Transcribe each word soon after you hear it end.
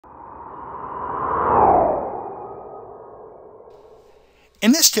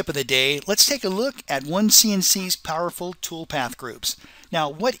In this tip of the day, let's take a look at OneCNC's powerful toolpath groups. Now,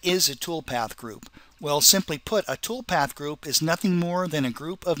 what is a toolpath group? Well, simply put, a toolpath group is nothing more than a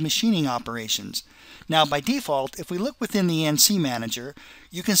group of machining operations. Now, by default, if we look within the NC Manager,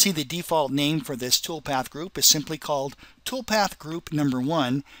 you can see the default name for this toolpath group is simply called Toolpath Group Number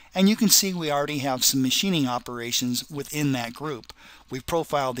 1, and you can see we already have some machining operations within that group. We've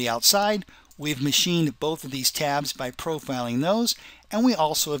profiled the outside, we've machined both of these tabs by profiling those, and we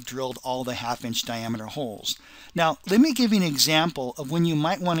also have drilled all the 1/2-inch diameter holes. Now, let me give you an example of when you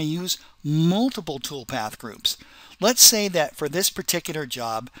might want to use multiple toolpath groups. Let's say that for this particular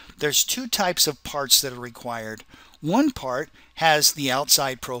job, there's two types of parts that are required. One part has the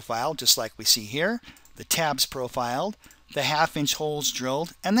outside profile, just like we see here, the tabs profiled, the 1/2-inch holes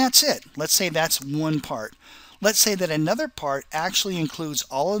drilled, and that's it. Let's say that's one part. Let's say that another part actually includes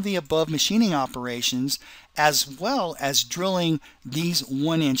all of the above machining operations as well as drilling these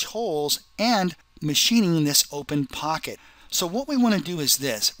 1-inch holes and machining this open pocket. So what we want to do is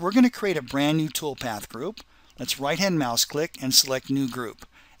this. We're going to create a brand new toolpath group. Let's right-hand mouse click and select New Group.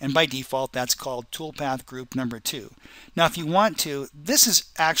 And by default, that's called Toolpath Group Number 2. Now, if you want to, this is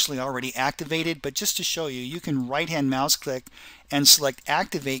actually already activated, but just to show you, you can right-hand mouse click and select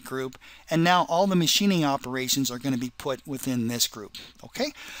Activate Group, and now all the machining operations are going to be put within this group.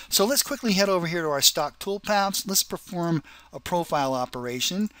 Okay, so let's quickly head over here to our stock toolpaths. Let's perform a profile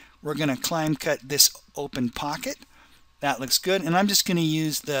operation. We're going to climb cut this open pocket. That looks good, and I'm just going to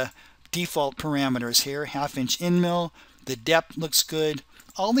use the default parameters here. 1/2-inch end mill, the depth looks good.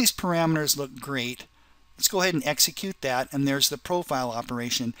 All these parameters look great. Let's go ahead and execute that, and there's the profile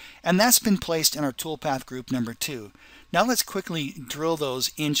operation, and that's been placed in our toolpath group number 2. Now let's quickly drill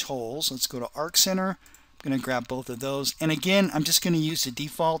those inch holes. Let's go to Arc Center. I'm going to grab both of those, and again, I'm just going to use the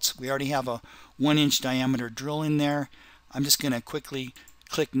defaults. We already have a 1-inch diameter drill in there. I'm just going to quickly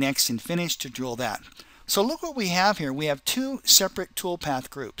click Next and Finish to drill that. So look what we have here. We have two separate toolpath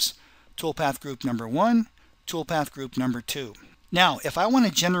groups. Toolpath group number 1, toolpath group number 2. Now, if I want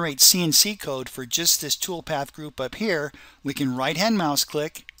to generate CNC code for just this toolpath group up here, we can right-hand mouse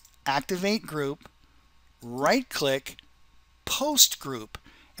click, Activate Group, right-click, Post Group.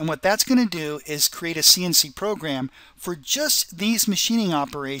 And what that's going to do is create a CNC program for just these machining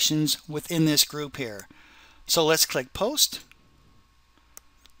operations within this group here. So let's click Post,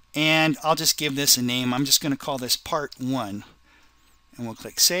 and I'll just give this a name. I'm just going to call this Part 1. And we'll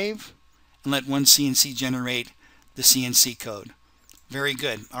click Save, and let OneCNC generate the CNC code. Very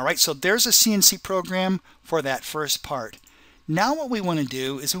good. All right, so there's a CNC program for that first part. Now what we want to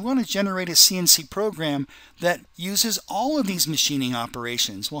do is we want to generate a CNC program that uses all of these machining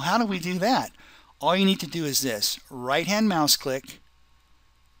operations. Well, how do we do that? All you need to do is this. Right-hand mouse click,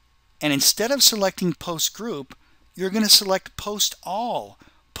 and instead of selecting Post Group, you're going to select Post All.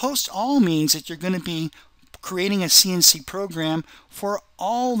 Post All means that you're going to be creating a CNC program for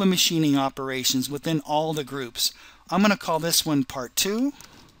all the machining operations within all the groups. I'm going to call this one Part 2.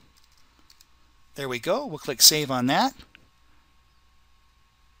 There we go. We'll click Save on that.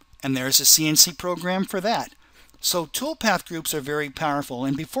 And there's a CNC program for that. So toolpath groups are very powerful.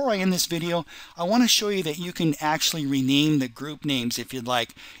 And before I end this video, I want to show you that you can actually rename the group names if you'd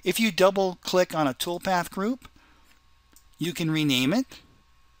like. If you double click on a toolpath group, you can rename it.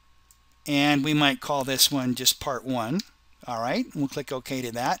 And we might call this one just Part 1. All right, we'll click OK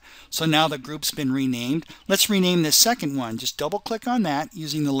to that. So now the group's been renamed. Let's rename this second one. Just double click on that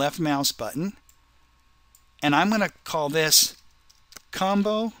using the left mouse button. And I'm going to call this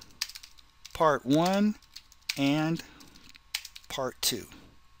Combo Part 1 and Part 2.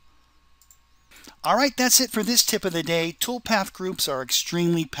 All right, that's it for this tip of the day. Toolpath groups are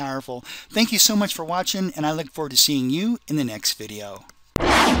extremely powerful. Thank you so much for watching, and I look forward to seeing you in the next video.